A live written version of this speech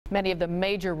Many of the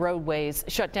major roadways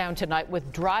shut down tonight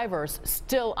with drivers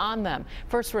still on them.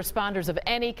 First responders of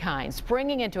any kind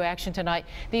springing into action tonight.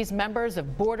 These members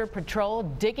of Border Patrol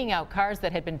digging out cars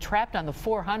that had been trapped on the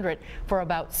 400 for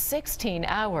about 16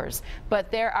 hours. But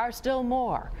there are still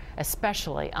more,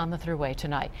 especially on the thruway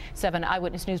tonight. 7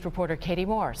 Eyewitness News reporter Katie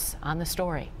Morse on the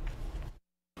story.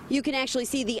 You can actually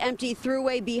see the empty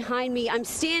thruway behind me. I'm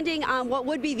standing on what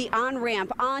would be the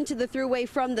on-ramp onto the thruway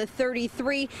from the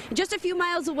 33. Just a few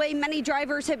miles away, many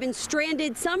drivers have been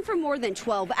stranded, some for more than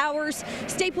 12 hours.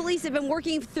 State police have been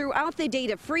working throughout the day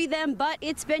to free them, but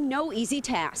it's been no easy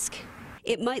task.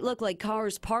 It might look like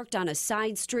cars parked on a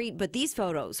side street, but these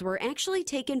photos were actually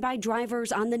taken by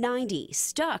drivers on the 90,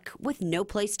 stuck with no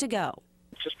place to go.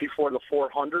 Just before the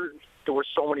 400, there were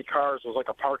so many cars. It was like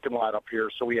a parking lot up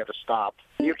here, so we had to stop.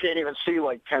 You can't even see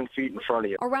like 10 feet in front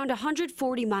of you. Around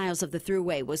 140 miles of the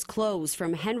thruway was closed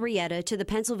from Henrietta to the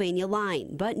Pennsylvania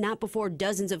line, but not before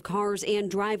dozens of cars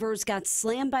and drivers got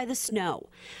slammed by the snow.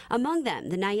 Among them,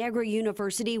 the Niagara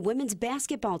University women's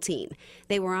basketball team.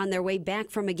 They were on their way back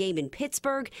from a game in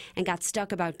Pittsburgh and got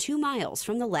stuck about 2 miles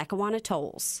from the Lackawanna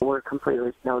tolls. We're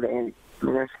completely snowed in. I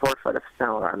mean, there's 4 foot of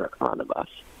snow on the bus.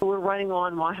 We're running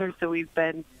on water, so we've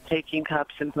been taking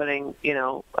cups and putting,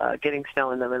 getting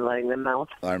snow in them and letting them melt.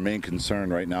 Our main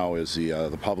concern right now is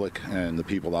the public and the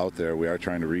people out there. We are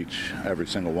trying to reach every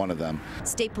single one of them.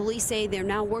 State police say they're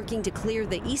now working to clear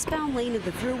the eastbound lane of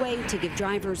the thruway to give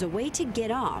drivers a way to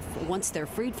get off once they're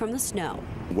freed from the snow.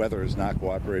 Weather has not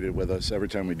cooperated with us. Every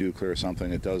time we do clear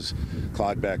something, it does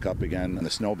clog back up again, and the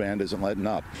snow band isn't letting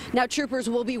up. Now troopers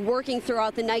will be working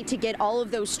throughout the night to get all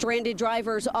of those stranded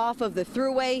drivers off of the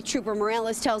thruway. Trooper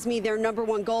Morales tells me their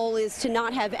 #1 goal is to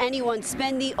not have anyone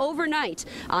spend the overnight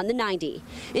on the 90.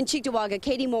 In Cheektowaga,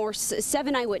 Katie Morse,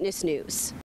 7 Eyewitness News.